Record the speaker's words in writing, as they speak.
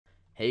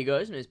Hey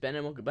guys, my name is Ben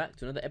and welcome back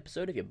to another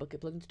episode of your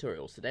Bukkit plugin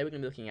tutorials. Today we're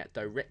going to be looking at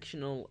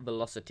directional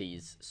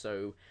velocities,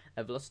 so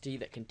a velocity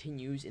that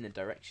continues in the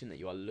direction that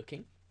you are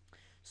looking.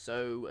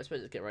 So I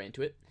suppose let's get right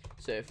into it.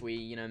 So if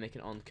we, make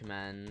an on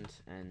command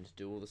and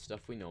do all the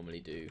stuff we normally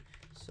do,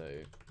 so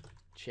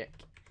check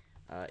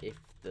if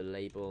the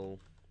label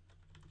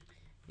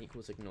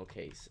equals ignore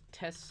case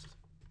test,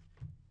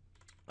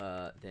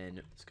 then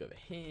let's go over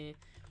here,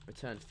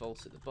 return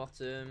false at the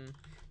bottom.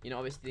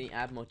 Obviously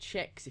add more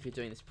checks if you're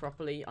doing this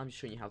properly. I'm just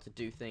showing you how to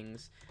do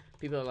things.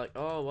 People are like,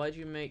 oh, why do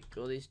you make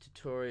all these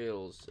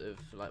tutorials of,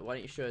 like, why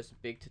don't you show us a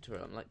big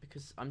tutorial? I'm like,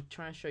 because I'm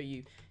trying to show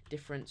you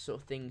different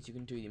sort of things you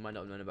can do that you might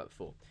not have known about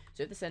before.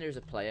 So if the sender is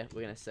a player,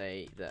 we're going to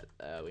say that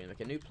we're going to make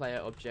a new player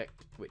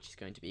object, which is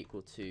going to be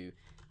equal to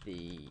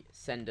the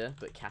sender,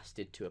 but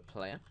casted to a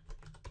player.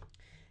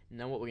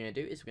 Now what we're going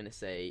to do is we're going to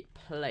say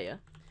player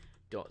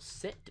dot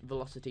set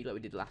velocity like we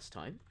did last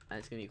time, and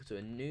it's going to be equal to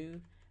a new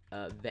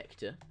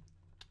vector.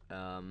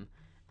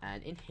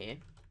 And in here,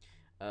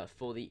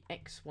 for the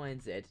x, y,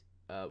 and z,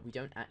 we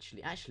don't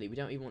actually we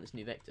don't even want this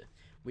new vector.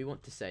 We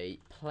want to say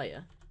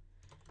player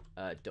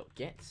dot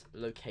get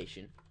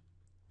location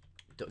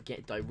dot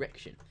get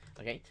direction.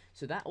 Okay,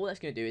 so that all that's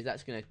going to do is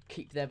that's going to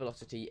keep their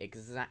velocity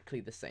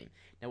exactly the same.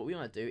 Now what we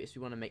want to do is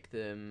we want to make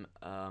them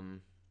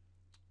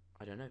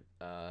I don't know.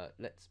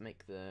 Let's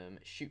make them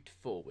shoot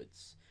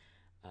forwards.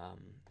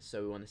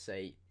 So we want to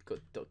say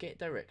dot get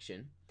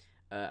direction.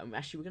 And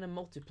actually we're going to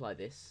multiply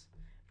this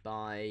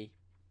by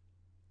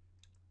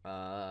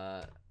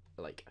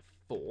like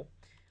 4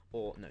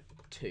 or no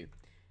 2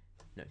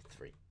 no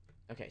 3.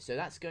 Okay, so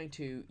that's going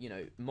to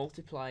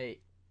multiply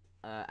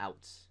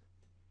out.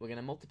 We're going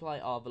to multiply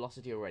our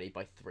velocity already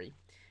by 3,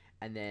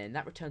 and then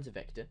that returns a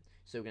vector.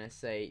 So we're going to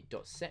say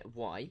dot set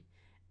y.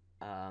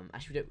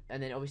 Actually, we don't,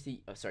 and then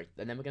obviously, and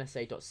then we're going to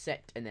say dot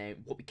set, and then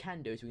what we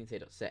can do is we can say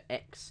dot set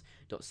x,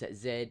 dot set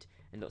z,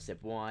 and dot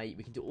set y.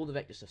 We can do all the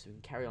vector stuff, so we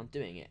can carry on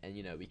doing it, and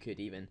we could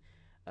even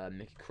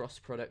make a cross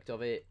product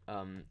of it.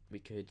 We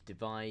could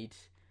divide.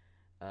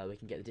 We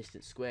can get the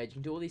distance squared. You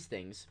can do all these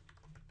things.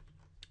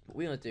 What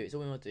we want to do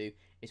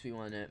is we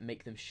want to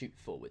make them shoot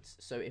forwards.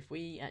 So if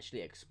we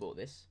actually export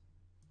this,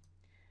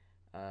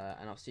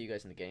 and I'll see you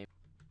guys in the game.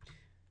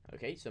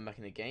 Okay, so I'm back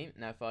in the game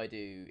now. If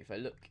I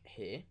look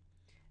here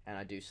and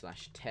I do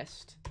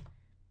 /test,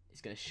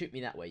 it's going to shoot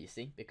me that way. You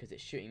see, because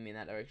it's shooting me in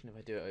that direction. If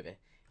I do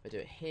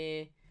it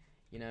here,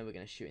 we're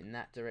going to shoot in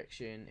that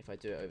direction. If I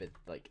do it over,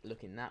 like,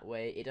 looking that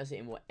way, it does it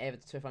in whatever.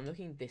 So if I'm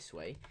looking this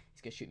way,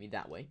 it's going to shoot me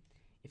that way.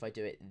 If I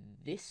do it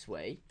this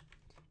way,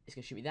 it's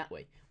going to shoot me that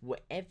way.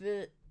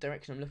 Whatever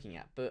direction I'm looking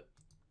at. But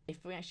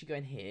if we actually go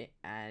in here,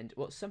 and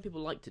what some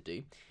people like to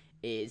do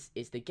is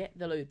they get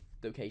the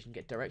location,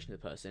 get direction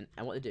of the person,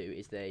 and what they do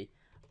is they,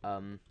 I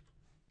can't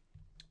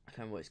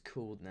remember what it's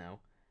called now.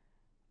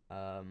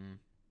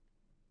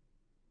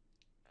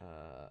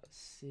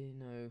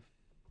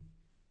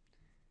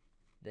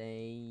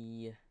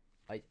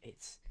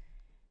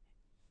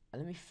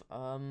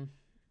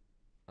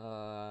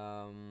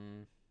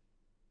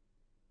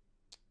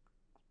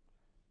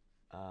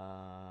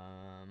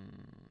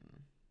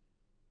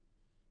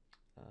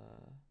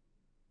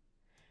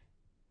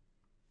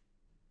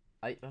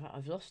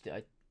 I've lost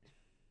it.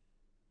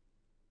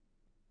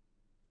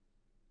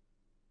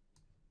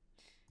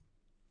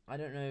 I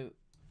don't know.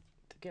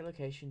 Get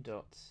location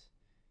dot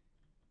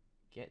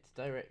get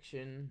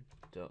direction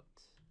dot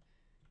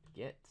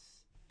get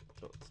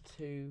dot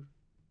to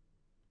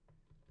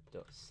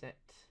dot set.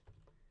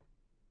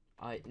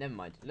 Never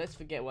mind. Let's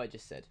forget what I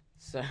just said.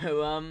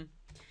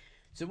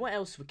 So what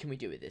else can we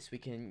do with this? We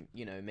can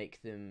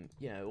make them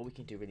all we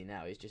can do really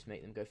now is just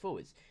make them go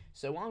forwards.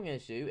 So what I'm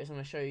going to do is I'm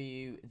going to show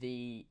you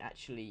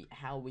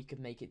how we could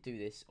make it do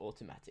this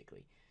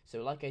automatically.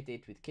 So like I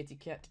did with Kitty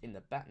Cat in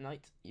the Bat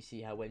Night, you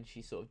see how when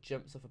she sort of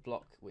jumps off a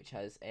block which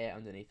has air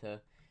underneath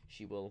her,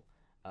 she will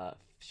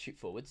shoot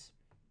forwards.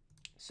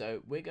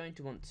 So we're going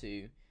to want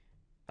to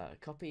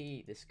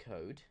copy this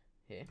code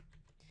here,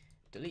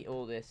 delete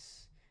all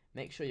this,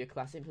 make sure your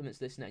class implements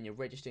listener and you're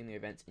registering the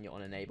events and you're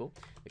on enable.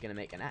 We're going to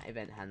make an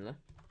 @event handler.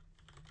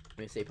 We're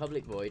going to say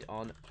public void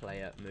on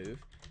player move,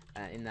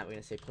 and in that we're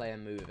going to say player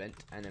move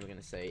event, and then we're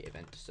going to say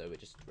event. So we're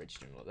just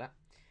registering all of that.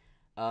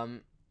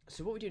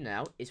 So what we do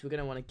now is we're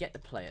going to want to get the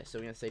player. So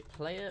we're going to say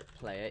player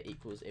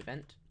equals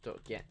event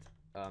dot get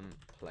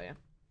player.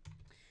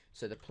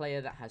 So the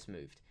player that has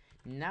moved.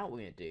 Now what we're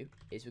going to do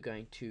is we're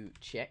going to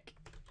check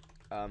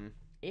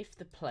if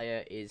the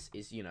player is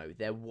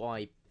their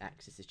y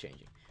axis is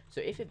changing. So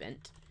if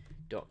event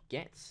dot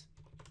get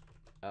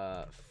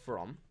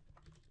from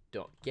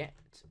dot get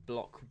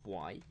block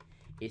y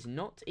is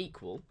not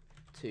equal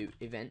to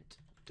event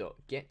dot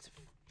get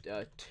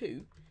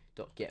to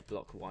dot get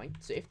block y,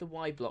 so if the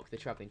y block they're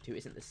traveling to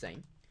isn't the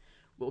same,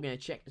 what we're going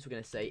to check is we're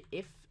going to say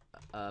if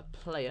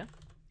player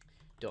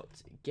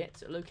dot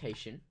get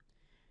location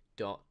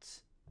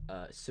dot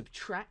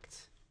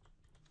subtract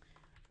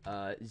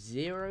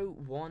 0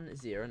 1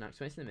 0. Now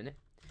explain this in a minute,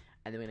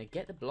 and then we're going to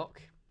get the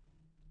block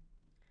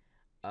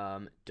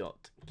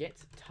dot get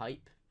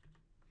type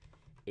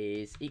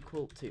is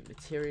equal to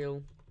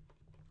material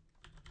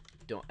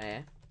dot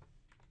air.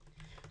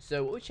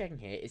 So what we're checking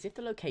here is if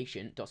the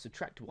location dot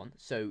subtract 1,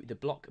 so the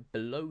block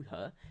below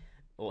her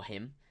or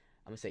him,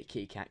 I'm gonna say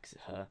kitty cat 'cause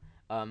it's her.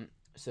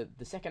 So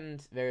the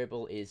second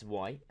variable is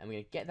y, and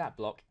we're gonna get that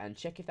block and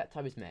check if that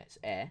type is met. It's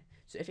air.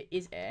 So if it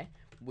is air,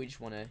 we just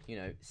wanna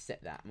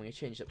set that. I'm gonna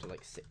change it up to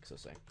like 6 or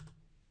so,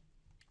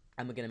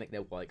 and we're gonna make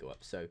their y go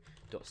up. So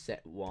dot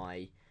set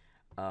y,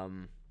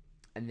 and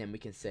then we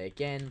can say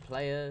again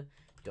player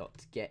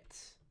dot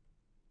get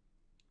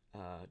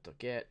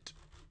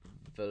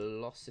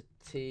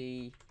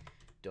velocity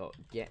dot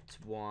get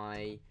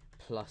y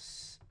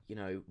plus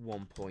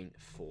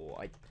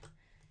 1.4.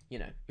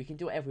 We can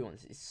do whatever we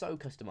want. It's so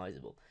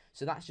customizable.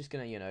 So that's just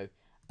gonna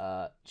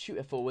shoot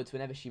her forwards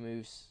whenever she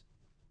moves,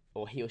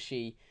 or he or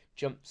she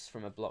jumps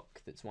from a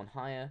block that's one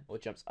higher or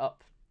jumps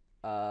up,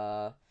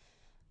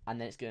 and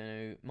then it's going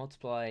to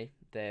multiply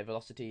their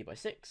velocity by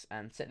 6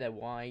 and set their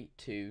y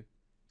to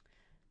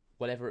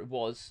whatever it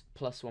was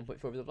plus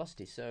 1.4 of the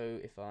velocity. So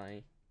if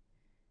I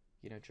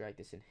drag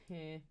this in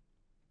here,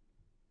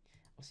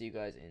 I'll see you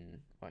guys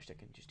in, actually I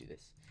can just do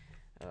this,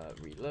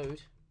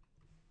 reload.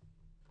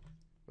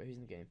 Wait, who's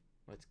in the game?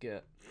 Let's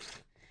go.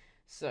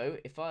 So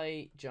if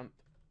I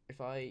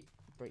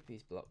break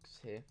these blocks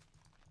here,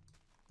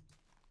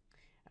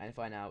 and if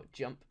I now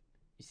jump,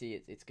 you see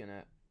it's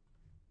gonna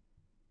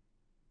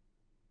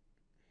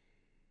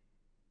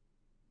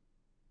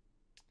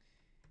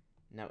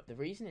now the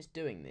reason it's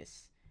doing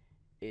this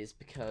is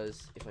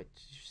because if I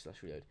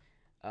slash reload,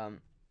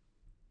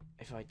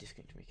 if I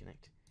disconnect and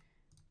reconnect,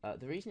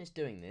 the reason it's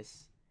doing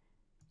this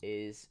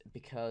is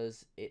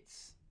because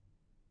it's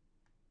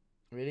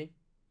really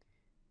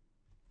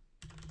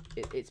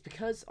it's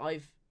because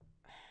if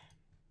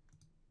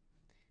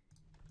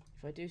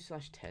I do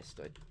slash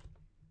test,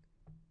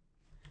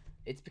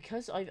 it's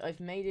because I've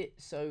made it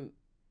so.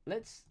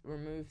 Let's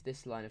remove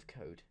this line of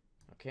code,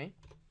 okay?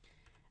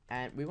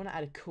 And we want to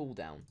add a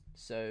cooldown.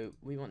 So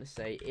we want to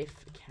say if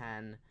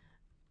can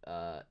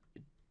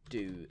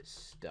do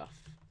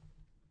stuff,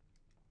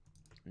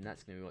 and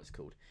that's going to be what it's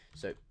called.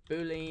 So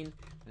boolean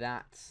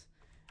that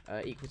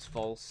equals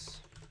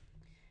false,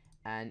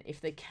 and if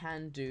they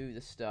can do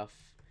the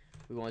stuff,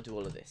 we want to do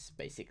all of this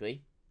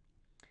basically,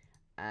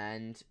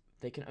 and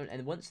they can.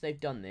 And once they've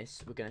done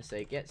this, we're going to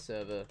say get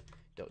server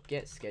dot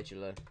get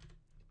scheduler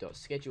dot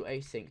schedule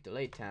async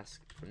delayed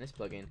task from this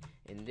plugin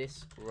in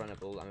this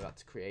runnable I'm about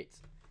to create,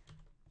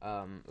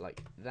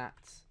 like that.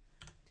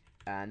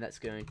 And that's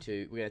going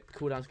to,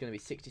 cooldown's going to be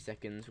 60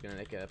 seconds. We're going to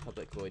make a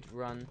public void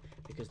run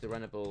because the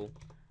runnable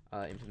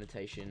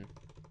implementation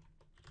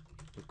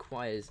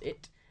requires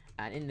it.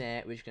 And in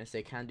there, we're just going to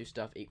say can do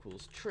stuff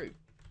equals true.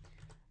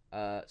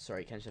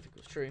 Sorry, can do stuff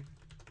equals true.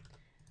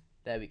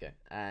 There we go.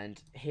 And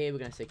here we're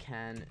going to say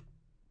can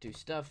do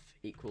stuff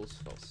equals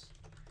false.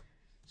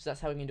 So that's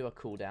how we can do our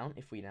cooldown.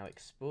 If we now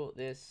export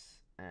this,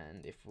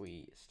 and if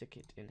we stick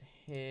it in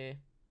here,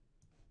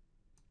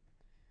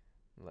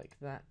 like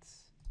that,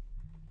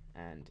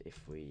 and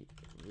if we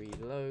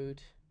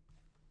reload,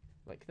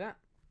 like that,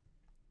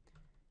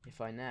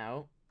 if I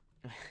now,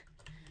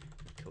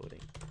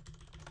 recording,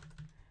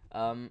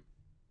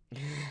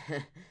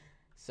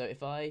 so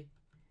if I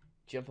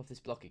jump off this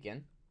block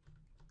again,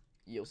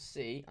 you'll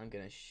see I'm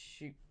gonna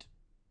shoot,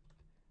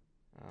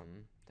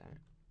 damn it,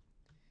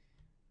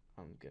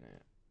 I'm gonna,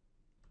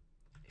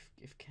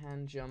 if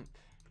can jump,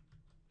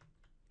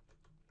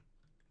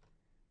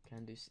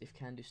 if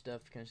can do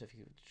stuff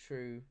equals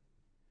true,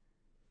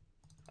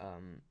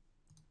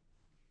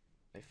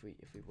 if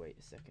we wait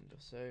a second or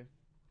so,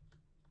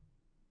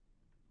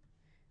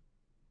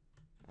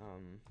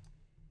 I'm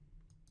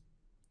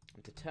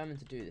determined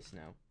to do this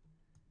now.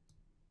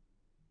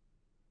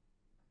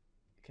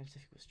 Can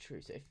stuff equals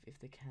true. So if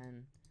they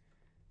can,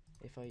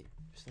 if I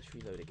slash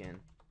reload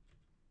again,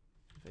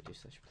 if I do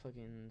slash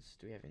plugins,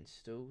 do we have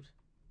installed?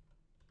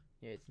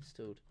 Yeah, it's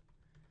installed.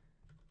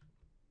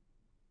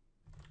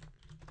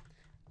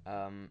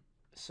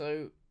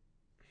 So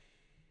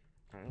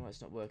I don't know why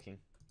it's not working.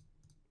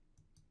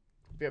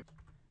 Yep.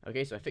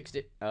 Okay, so I fixed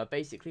it.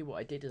 Basically what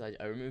I did is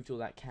I removed all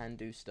that can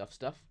do stuff,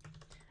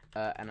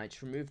 and I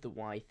just removed the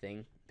Y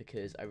thing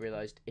because I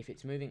realized if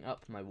it's moving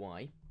up my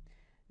Y,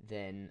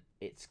 then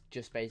it's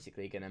just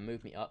basically gonna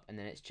move me up, and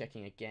then it's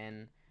checking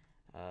again.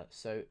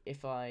 So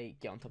if I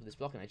get on top of this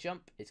block and I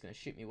jump, it's gonna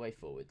shoot me way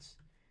forwards.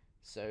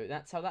 So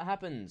that's how that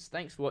happens.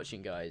 Thanks for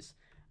watching, guys.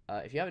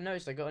 If you haven't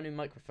noticed, I got a new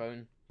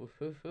microphone.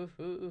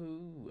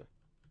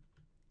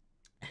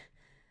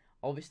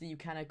 Obviously, you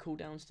can add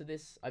cooldowns to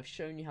this. I've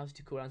shown you how to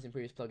do cooldowns in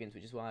previous plugins,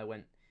 which is why I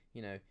went,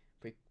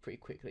 pretty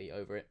quickly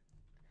over it.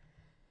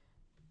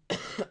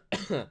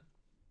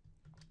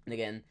 And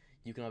again,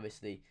 you can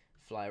obviously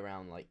fly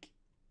around like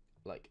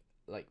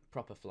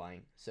proper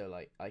flying. So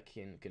like I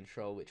can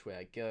control which way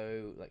I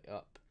go, like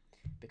up,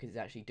 because it's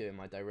actually doing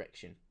my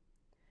direction,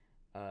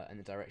 and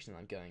the direction that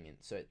I'm going in.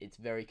 So it's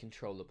very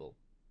controllable,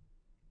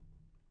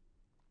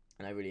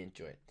 and I really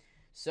enjoy it.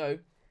 So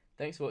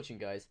thanks for watching,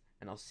 guys,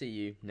 and I'll see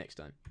you next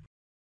time.